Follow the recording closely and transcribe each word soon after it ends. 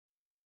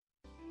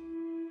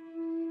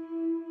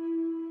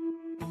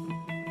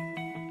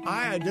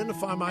I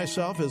identify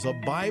myself as a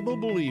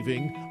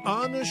Bible-believing,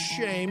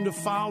 unashamed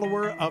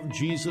follower of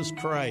Jesus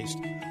Christ.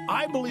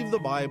 I believe the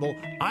Bible,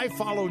 I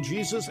follow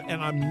Jesus,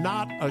 and I'm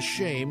not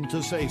ashamed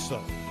to say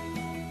so.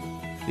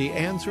 The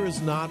answer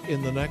is not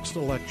in the next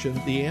election.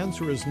 The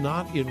answer is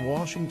not in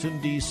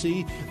Washington,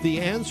 D.C. The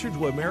answer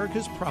to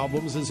America's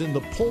problems is in the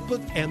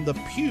pulpit and the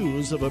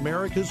pews of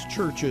America's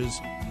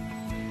churches.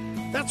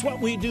 That's what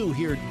we do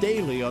here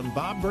daily on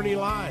Bob Burney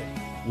Live.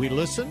 We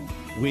listen,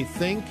 we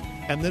think,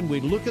 and then we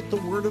look at the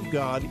Word of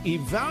God,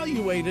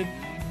 evaluate it,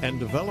 and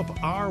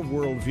develop our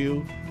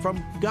worldview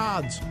from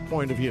God's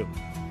point of view.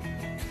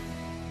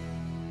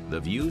 The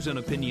views and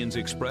opinions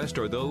expressed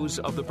are those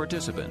of the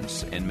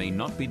participants and may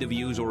not be the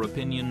views or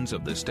opinions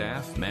of the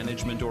staff,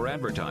 management, or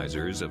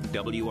advertisers of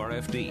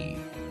WRFD.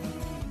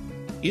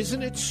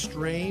 Isn't it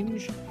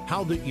strange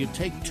how that you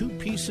take two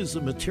pieces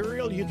of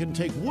material? You can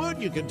take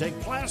wood, you can take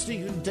plastic,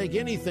 you can take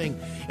anything,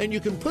 and you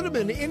can put them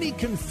in any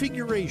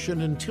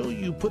configuration until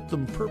you put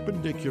them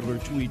perpendicular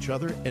to each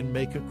other and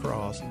make a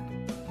cross.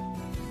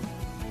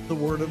 The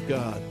Word of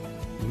God.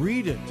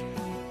 Read it.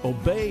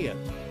 Obey it.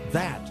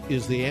 That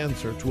is the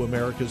answer to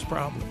America's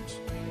problems.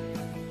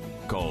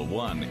 Call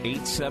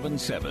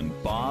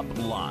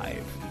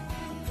 1-877-BOB-LIVE.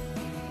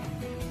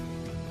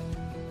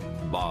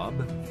 Bob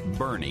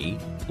Burney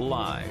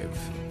Live.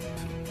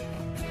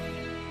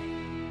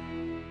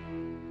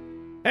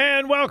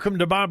 And welcome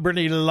to Bob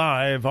Burney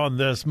Live on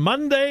this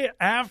Monday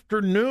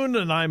afternoon.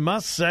 And I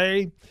must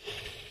say,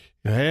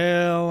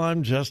 well,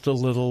 I'm just a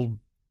little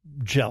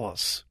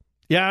jealous.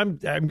 Yeah,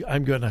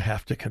 I'm going to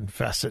have to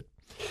confess it.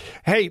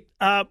 Hey,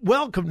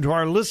 welcome to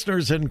our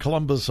listeners in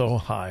Columbus,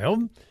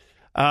 Ohio.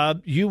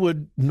 You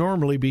would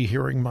normally be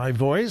hearing my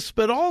voice,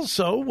 but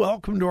also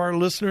welcome to our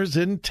listeners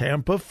in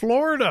Tampa,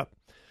 Florida.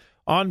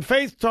 On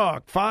Faith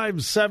Talk,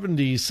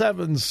 570,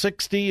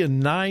 760,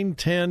 and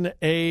 910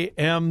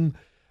 a.m.,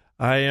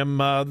 I am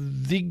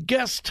the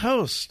guest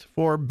host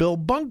for Bill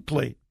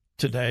Bunkley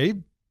today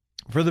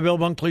for the Bill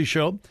Bunkley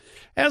Show,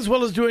 as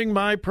well as doing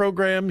my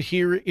program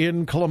here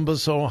in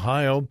Columbus,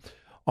 Ohio,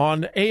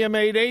 on AM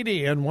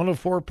 880 and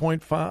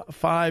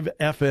 104.5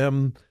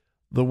 FM,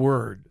 The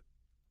Word.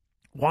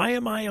 Why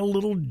am I a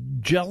little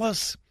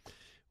jealous?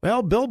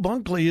 Well, Bill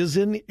Bunkley is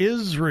in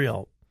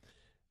Israel.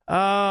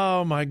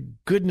 Oh, my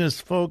goodness,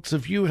 folks,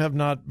 if you have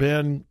not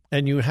been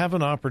and you have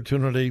an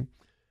opportunity,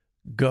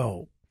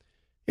 go.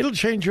 It'll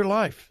change your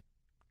life.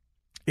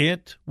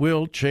 It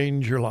will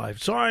change your life.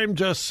 So I'm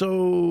just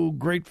so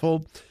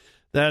grateful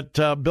that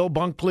Bill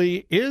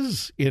Bunkley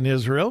is in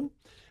Israel.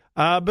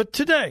 But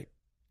today,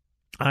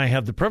 I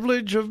have the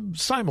privilege of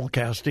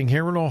simulcasting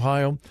here in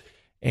Ohio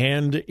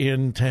and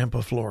in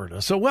Tampa,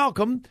 Florida. So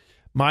welcome.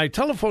 My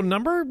telephone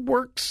number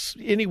works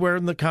anywhere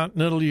in the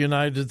continental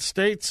United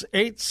States,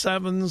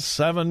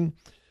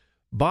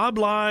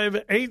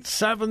 877-BOB-LIVE,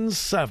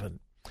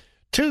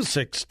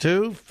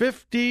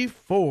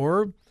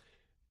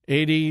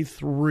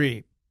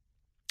 877-262-5483.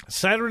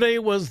 Saturday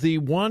was the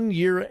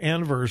one-year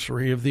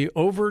anniversary of the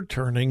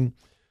overturning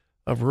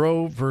of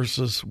Roe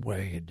versus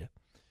Wade.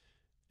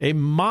 A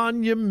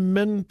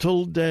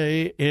monumental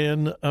day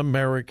in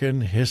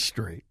American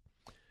history.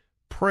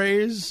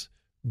 Praise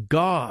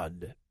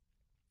God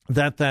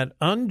that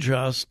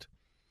unjust,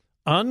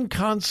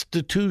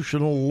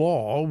 unconstitutional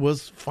law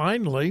was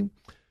finally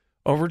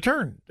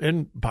overturned.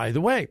 And by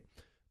the way,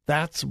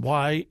 that's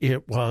why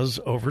it was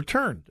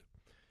overturned.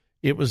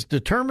 It was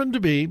determined to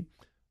be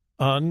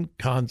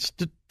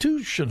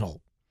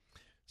unconstitutional.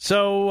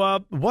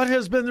 So what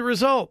has been the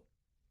result?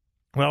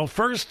 Well,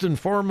 first and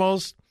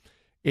foremost,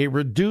 a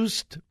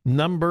reduced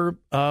number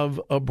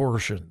of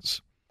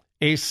abortions,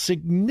 a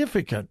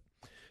significant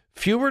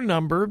fewer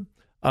number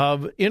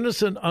of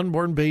innocent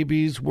unborn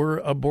babies were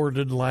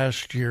aborted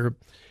last year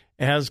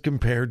as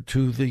compared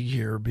to the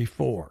year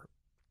before.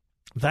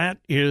 That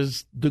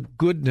is the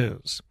good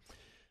news.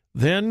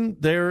 Then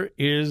there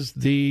is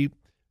the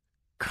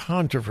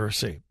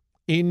controversy,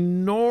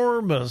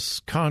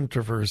 enormous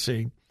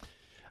controversy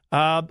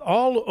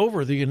all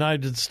over the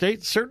United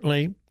States,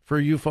 certainly for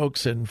you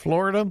folks in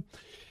Florida.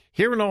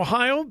 Here in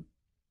Ohio,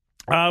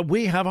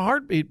 we have a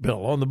heartbeat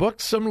bill on the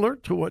books similar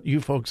to what you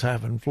folks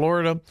have in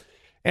Florida,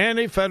 and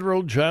a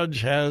federal judge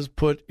has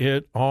put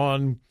it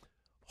on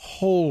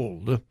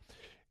hold.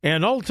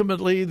 And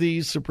ultimately,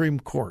 the Supreme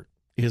Court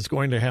is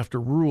going to have to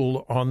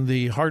rule on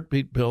the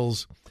heartbeat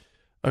bills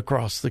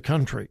across the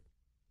country.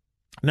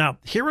 Now,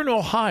 here in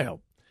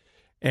Ohio,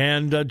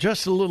 and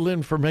just a little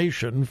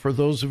information for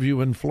those of you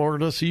in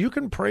Florida, so you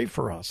can pray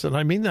for us, and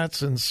I mean that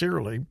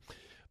sincerely.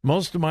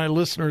 Most of my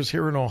listeners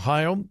here in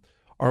Ohio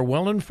are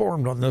well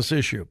informed on this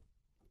issue.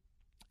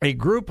 A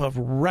group of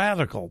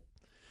radical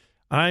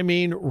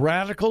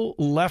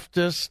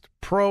leftist,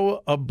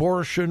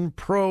 pro-abortion,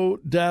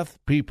 pro-death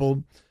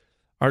people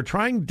are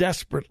trying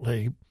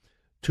desperately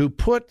to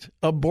put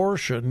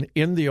abortion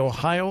in the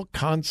Ohio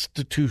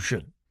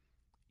Constitution.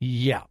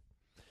 Yeah.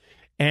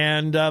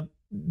 And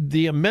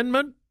the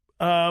amendment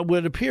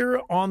would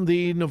appear on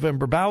the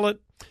November ballot.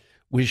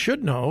 We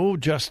should know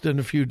just in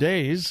a few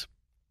days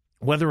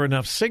whether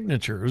enough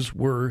signatures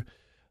were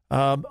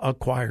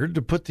acquired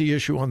to put the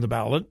issue on the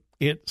ballot.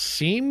 It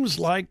seems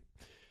like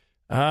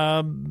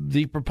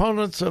the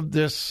proponents of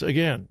this,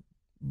 again,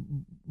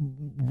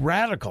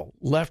 radical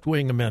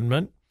left-wing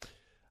amendment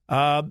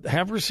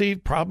have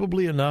received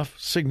probably enough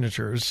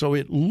signatures, so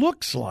it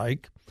looks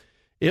like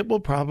it will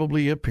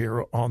probably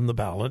appear on the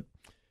ballot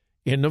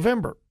in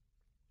November.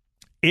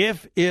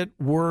 If it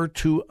were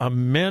to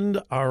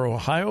amend our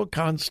Ohio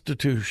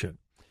Constitution,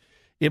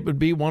 it would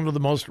be one of the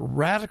most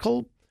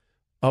radical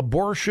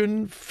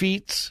abortion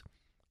feats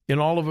in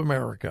all of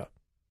America.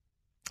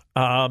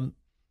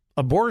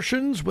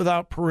 Abortions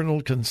without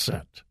parental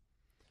consent.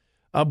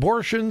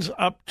 Abortions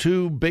up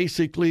to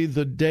basically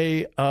the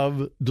day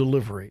of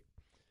delivery.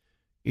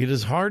 It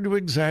is hard to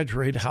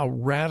exaggerate how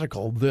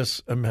radical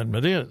this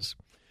amendment is.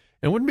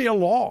 It wouldn't be a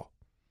law.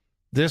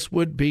 This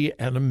would be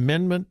an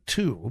amendment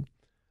to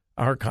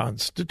our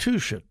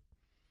Constitution.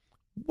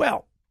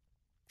 Well,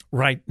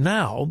 right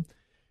now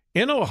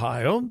in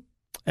Ohio,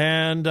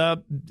 and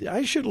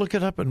I should look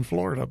it up in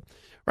Florida,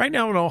 right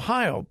now in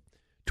Ohio,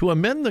 to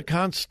amend the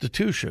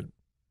Constitution,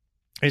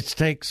 it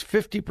takes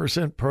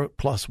 50%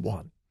 plus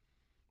one.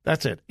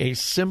 That's it, a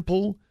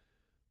simple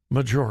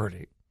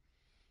majority.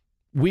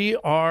 We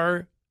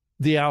are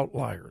the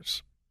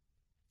outliers.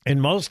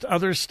 In most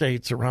other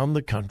states around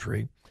the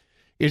country,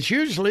 it's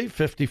usually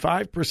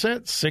 55%,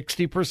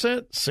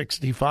 60%,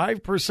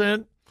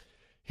 65%.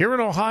 Here in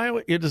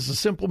Ohio, it is a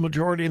simple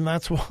majority, and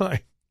that's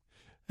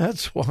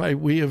why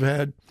we have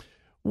had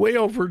way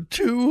over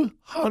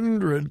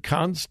 200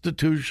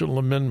 constitutional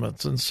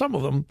amendments, and some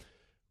of them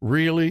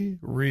really,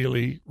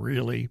 really,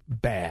 really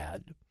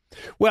bad.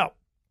 Well,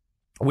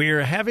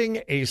 we're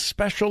having a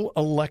special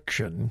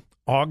election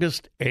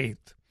August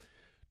 8th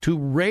to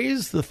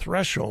raise the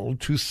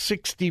threshold to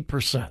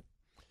 60%.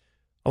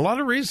 A lot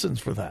of reasons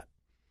for that.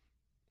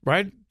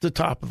 Right at the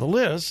top of the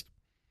list,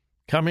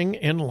 coming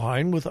in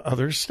line with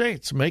other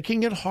states,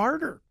 making it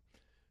harder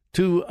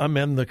to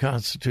amend the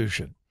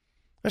Constitution.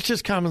 That's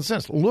just common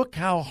sense. Look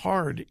how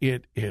hard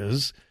it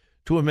is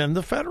to amend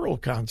the federal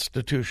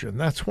Constitution.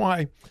 That's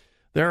why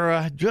there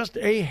are just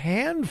a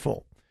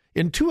handful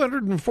in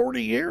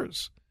 240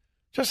 years,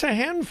 just a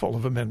handful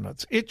of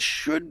amendments. It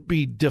should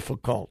be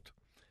difficult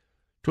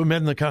to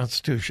amend the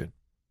Constitution.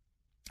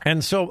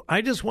 And so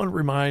I just want to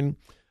remind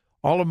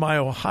all of my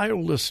Ohio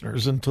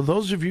listeners, and to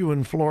those of you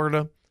in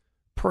Florida,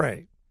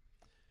 pray.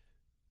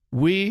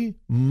 We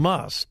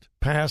must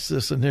pass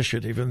this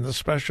initiative in the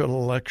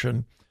special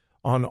election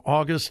on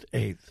August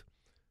 8th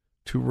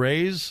to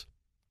raise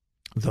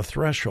the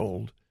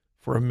threshold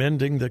for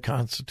amending the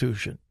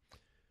Constitution.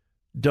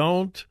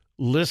 Don't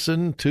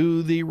listen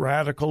to the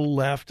radical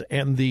left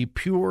and the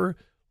pure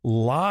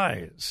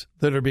lies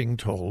that are being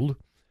told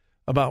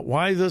about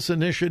why this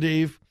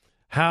initiative,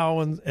 how,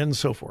 and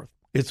so forth.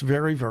 It's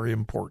very, very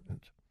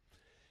important.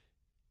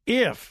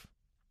 If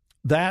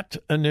that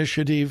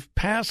initiative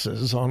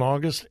passes on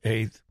August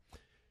 8th,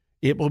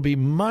 it will be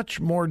much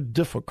more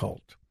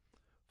difficult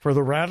for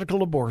the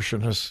radical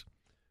abortionists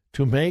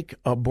to make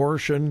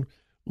abortion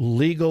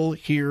legal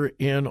here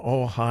in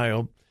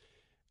Ohio.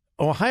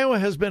 Ohio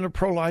has been a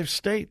pro-life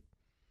state.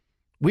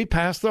 We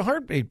passed the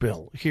heartbeat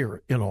bill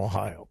here in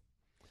Ohio.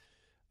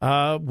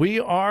 We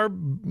are,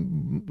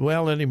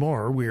 well,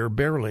 anymore, we are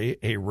barely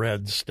a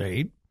red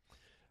state.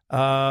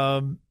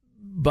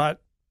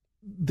 But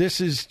this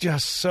is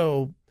just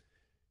so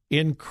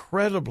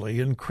incredibly,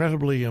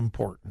 incredibly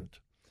important.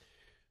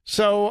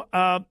 So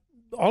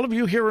all of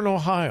you here in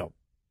Ohio,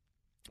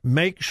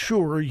 make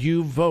sure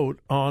you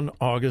vote on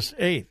August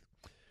 8th.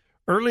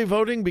 Early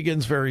voting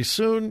begins very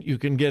soon. You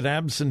can get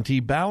absentee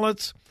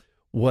ballots,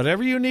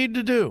 whatever you need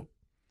to do,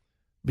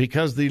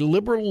 because the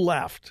liberal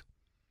left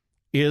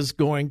is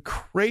going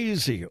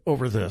crazy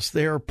over this.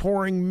 They are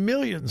pouring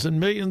millions and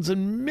millions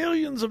and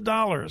millions of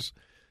dollars,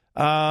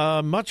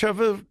 much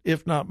of it,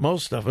 if not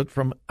most of it,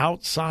 from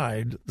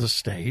outside the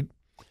state.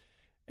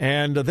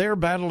 And they're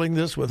battling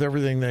this with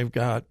everything they've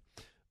got.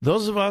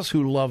 Those of us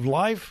who love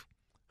life,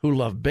 who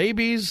love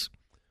babies,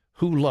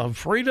 who love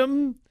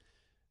freedom,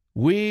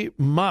 we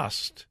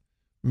must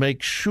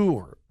make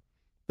sure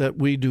that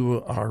we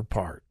do our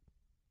part.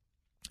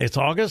 It's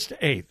August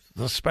 8th,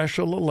 the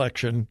special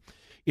election.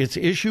 It's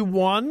issue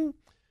 1,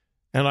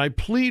 and I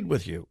plead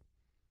with you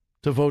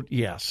to vote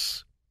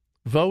yes.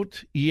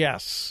 Vote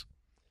yes.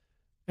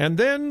 And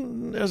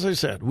then, as I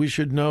said, we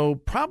should know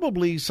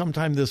probably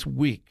sometime this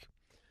week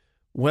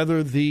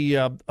whether the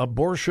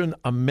abortion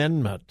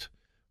amendment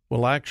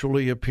will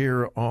actually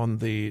appear on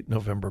the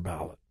November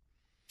ballot.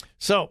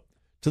 So,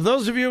 to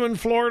those of you in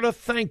Florida,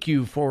 thank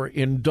you for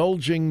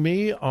indulging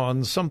me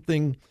on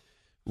something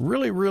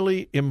really,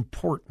 really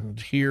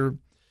important here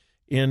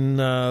in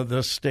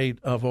the state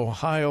of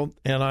Ohio.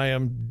 And I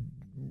am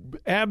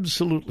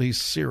absolutely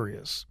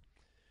serious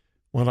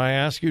when I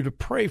ask you to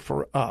pray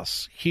for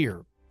us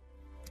here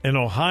in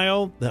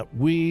Ohio that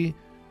we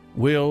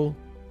will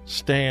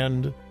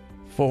stand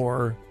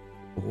for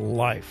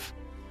life.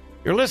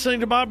 You're listening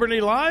to Bob Burney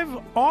Live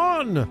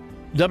on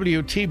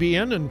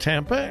WTBN in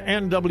Tampa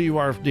and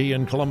WRFD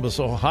in Columbus,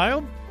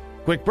 Ohio.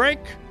 Quick break.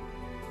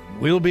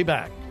 We'll be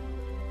back.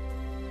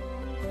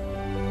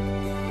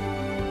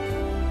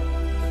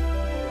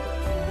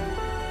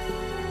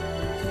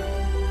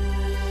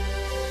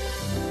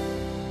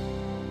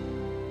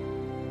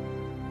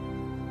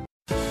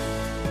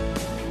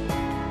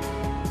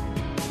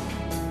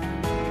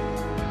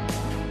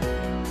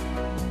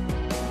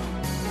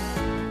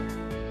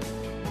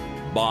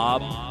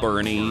 Bob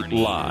Burney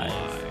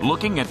Live.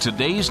 Looking at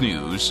today's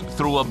news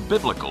through a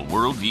biblical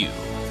worldview.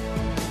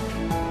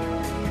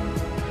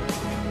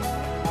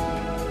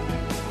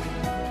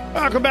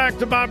 Welcome back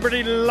to Bob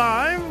Burney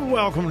Live.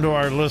 Welcome to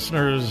our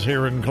listeners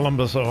here in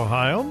Columbus,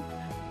 Ohio.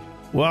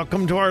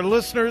 Welcome to our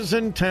listeners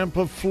in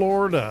Tampa,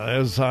 Florida,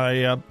 as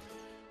I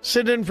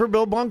sit in for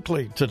Bill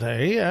Bunkley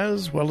today,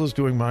 as well as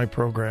doing my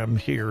program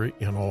here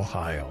in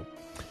Ohio.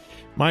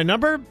 My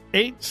number,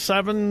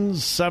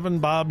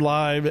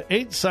 877-BOB-LIVE,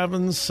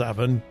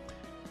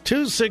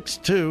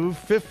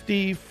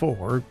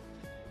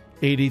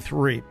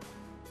 877-262-5483.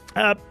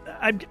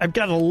 I've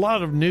got a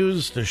lot of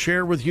news to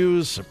share with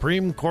you,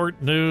 Supreme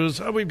Court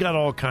news. We've got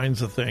all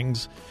kinds of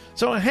things.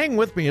 So hang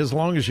with me as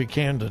long as you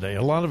can today.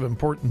 A lot of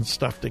important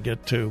stuff to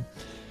get to.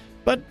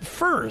 But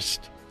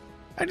first,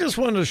 I just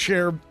want to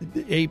share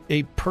a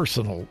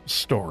personal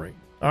story,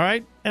 all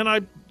right? And I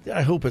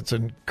hope it's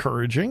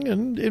encouraging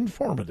and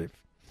informative.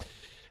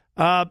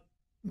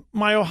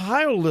 My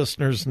Ohio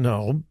listeners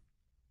know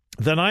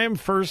that I am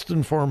first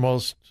and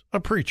foremost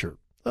a preacher,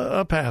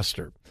 a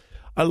pastor.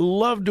 I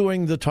love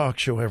doing the talk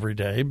show every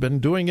day. Been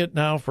doing it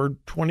now for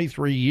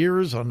 23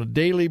 years on a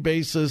daily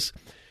basis,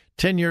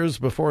 10 years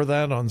before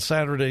that on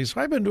Saturdays.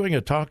 So I've been doing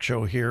a talk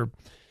show here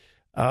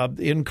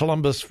in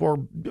Columbus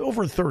for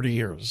over 30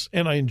 years,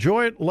 and I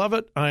enjoy it, love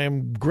it. I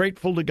am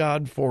grateful to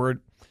God for it.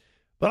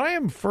 But I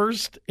am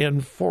first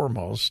and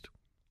foremost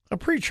a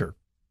preacher.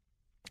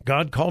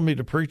 God called me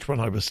to preach when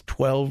I was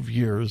 12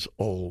 years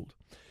old.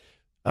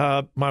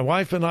 My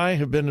wife and I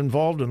have been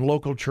involved in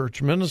local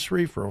church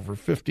ministry for over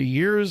 50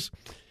 years,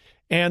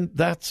 and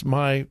that's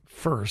my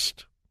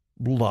first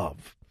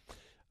love.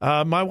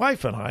 My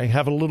wife and I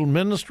have a little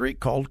ministry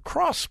called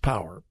Cross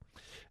Power.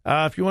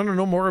 If you want to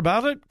know more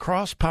about it,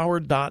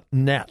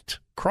 crosspower.net.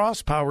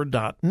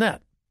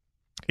 Crosspower.net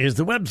is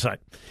the website.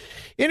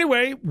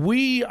 Anyway,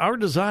 our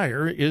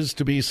desire is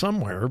to be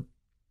somewhere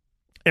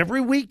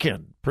every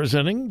weekend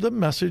presenting the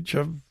message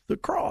of the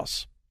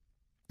cross.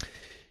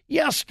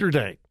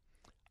 Yesterday,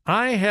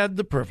 I had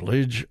the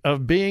privilege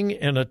of being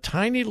in a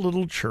tiny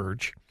little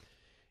church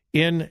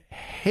in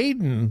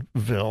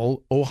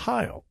Haydenville,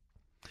 Ohio.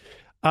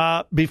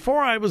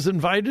 Before I was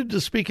invited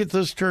to speak at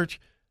this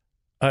church,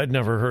 I'd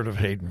never heard of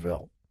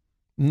Haydenville.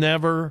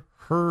 Never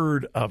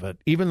heard of it,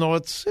 even though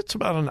it's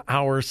about an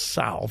hour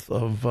south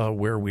of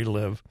where we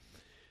live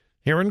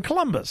here in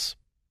Columbus.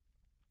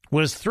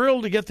 Was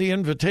thrilled to get the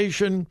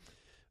invitation.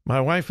 My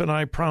wife and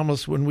I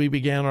promised when we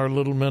began our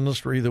little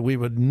ministry that we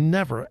would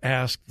never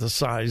ask the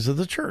size of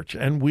the church,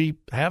 and we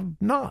have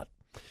not.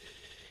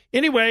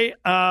 Anyway,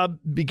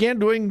 began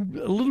doing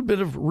a little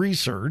bit of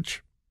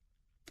research.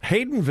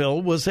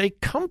 Haydenville was a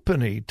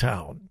company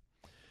town.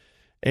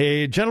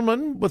 A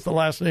gentleman with the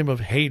last name of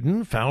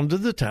Hayden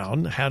founded the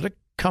town, had a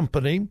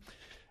company,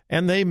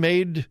 and they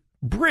made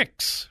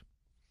bricks.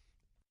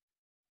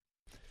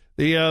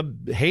 The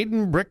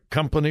Hayden Brick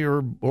Company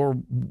or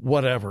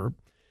whatever.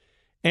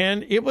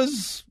 And it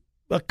was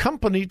a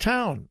company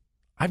town.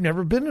 I've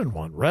never been in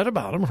one. Read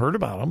about them, heard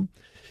about them.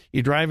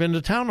 You drive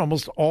into town,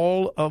 almost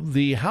all of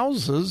the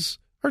houses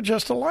are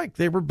just alike.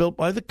 They were built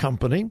by the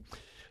company.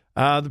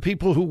 The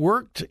people who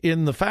worked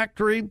in the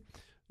factory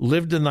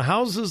lived in the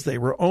houses. They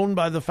were owned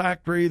by the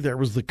factory. There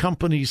was the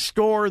company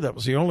store. That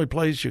was the only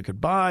place you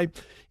could buy.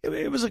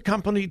 It was a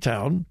company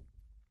town.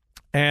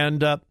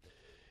 And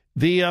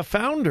the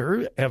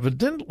founder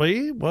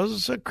evidently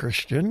was a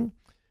Christian,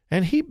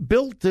 and he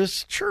built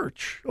this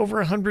church over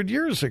 100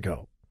 years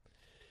ago.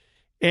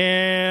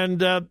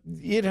 And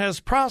it has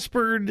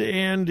prospered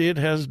and it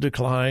has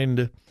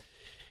declined.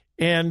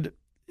 And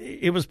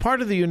it was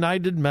part of the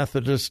United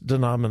Methodist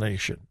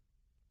denomination.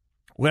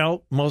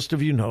 Well, most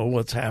of you know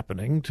what's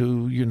happening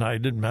to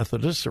United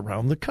Methodists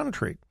around the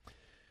country.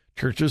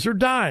 Churches are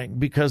dying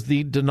because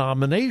the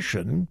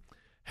denomination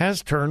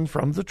has turned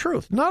from the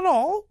truth. Not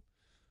all,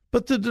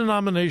 but the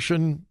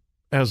denomination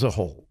as a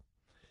whole.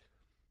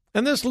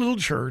 And this little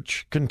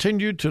church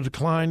continued to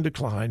decline,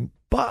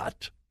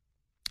 but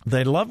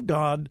they loved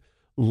God,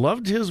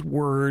 loved His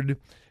Word,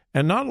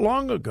 and not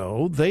long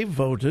ago they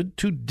voted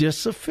to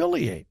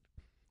disaffiliate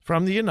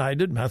from the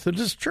United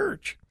Methodist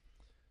Church.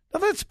 Now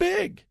that's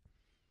big.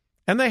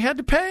 And they had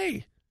to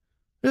pay.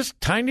 This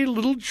tiny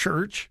little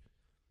church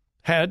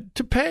had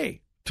to pay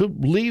to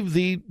leave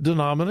the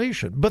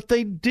denomination. But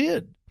they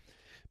did,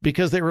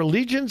 because their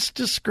allegiance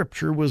to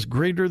Scripture was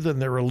greater than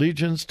their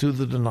allegiance to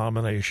the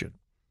denomination.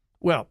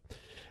 Well,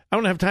 I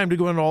don't have time to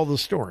go into all the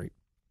story,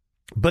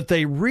 but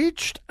they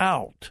reached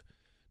out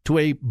to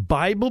a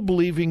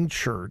Bible-believing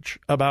church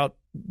about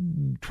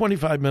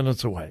 25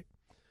 minutes away.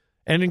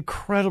 An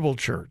incredible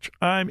church.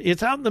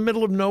 It's out in the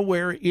middle of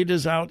nowhere. It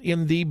is out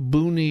in the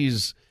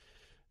boonies,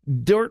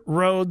 dirt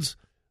roads.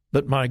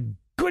 But my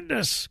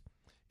goodness,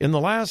 in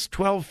the last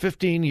 12,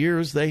 15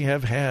 years, they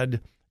have had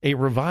a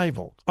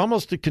revival,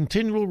 almost a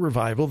continual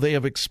revival. They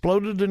have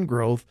exploded in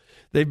growth.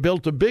 They've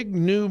built a big,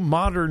 new,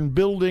 modern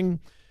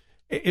building.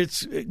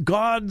 It's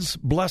God's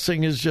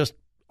blessing is just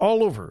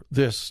all over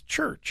this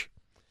church.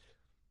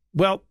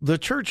 Well, the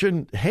church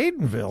in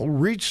Haydenville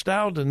reached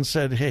out and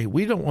said, hey,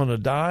 we don't want to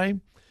die.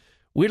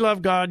 We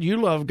love God. You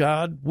love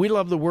God. We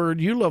love the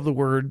Word. You love the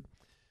Word.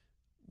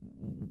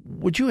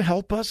 Would you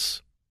help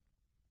us?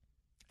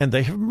 And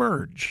they have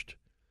merged.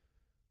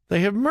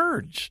 They have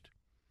merged.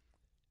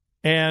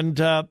 And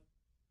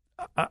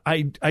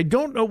I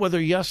don't know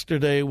whether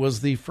yesterday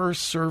was the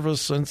first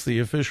service since the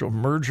official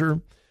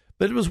merger,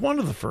 but it was one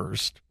of the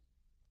first.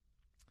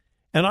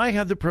 And I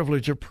had the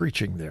privilege of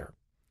preaching there.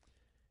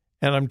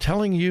 And I'm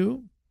telling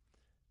you,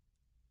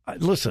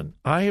 listen,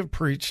 I have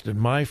preached in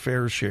my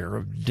fair share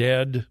of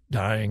dead,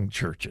 dying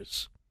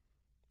churches.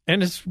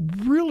 And it's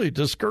really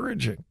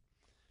discouraging.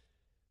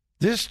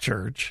 This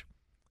church,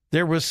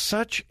 there was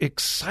such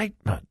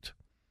excitement.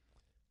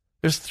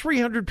 There's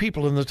 300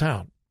 people in the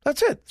town.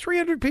 That's it,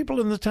 300 people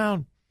in the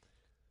town.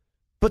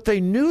 But they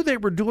knew they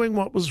were doing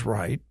what was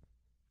right.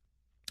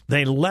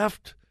 They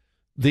left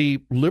the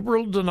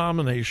liberal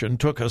denomination,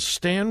 took a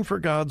stand for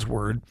God's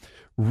word,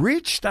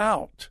 reached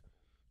out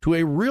to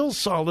a real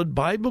solid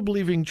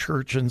Bible-believing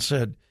church and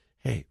said,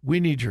 hey, we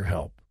need your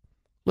help.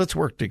 Let's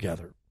work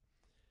together.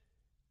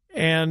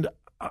 And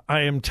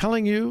I am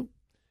telling you,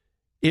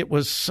 it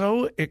was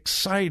so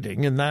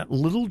exciting in that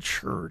little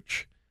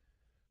church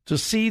to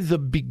see the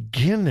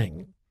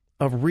beginning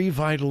of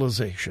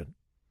revitalization.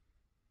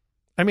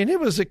 I mean, it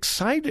was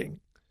exciting.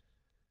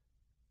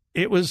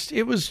 It was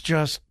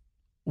just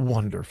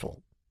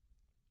wonderful.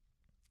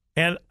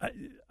 And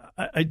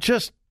I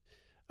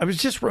was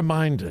just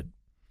reminded,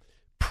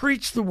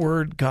 preach the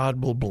word,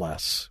 God will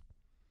bless.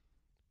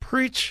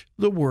 Preach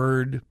the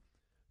word,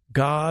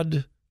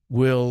 God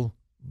will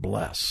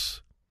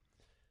bless.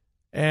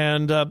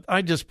 And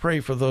I just pray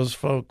for those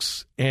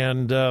folks.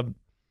 And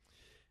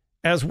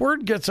as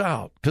word gets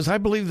out, because I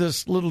believe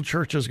this little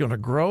church is going to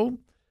grow,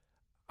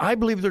 I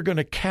believe they're going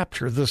to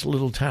capture this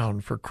little town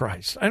for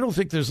Christ. I don't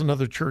think there's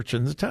another church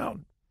in the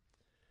town.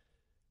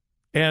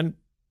 And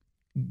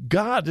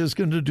God is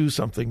going to do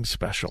something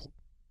special.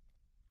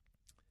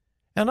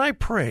 And I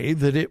pray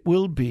that it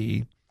will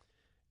be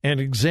an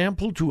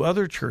example to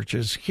other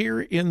churches here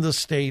in the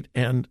state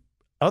and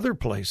other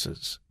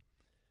places.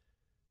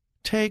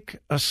 Take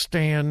a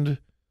stand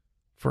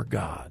for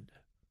God.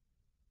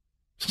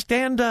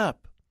 Stand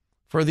up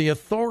for the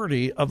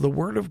authority of the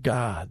Word of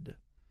God.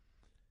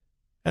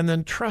 And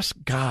then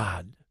trust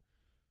God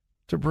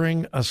to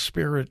bring a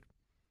spirit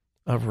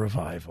of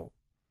revival.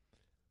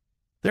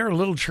 There are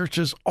little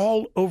churches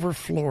all over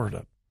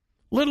Florida,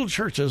 little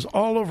churches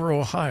all over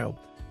Ohio,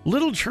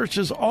 little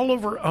churches all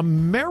over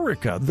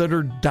America that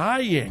are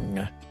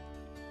dying.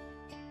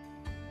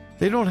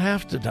 They don't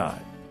have to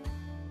die.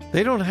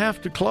 They don't have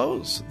to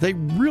close. They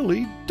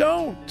really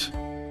don't.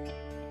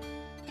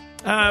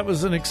 It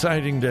was an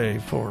exciting day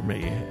for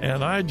me,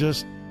 and I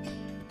just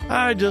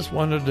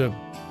wanted to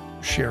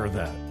share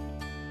that.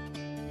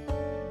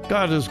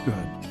 God is good.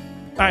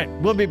 All right,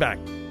 we'll be back.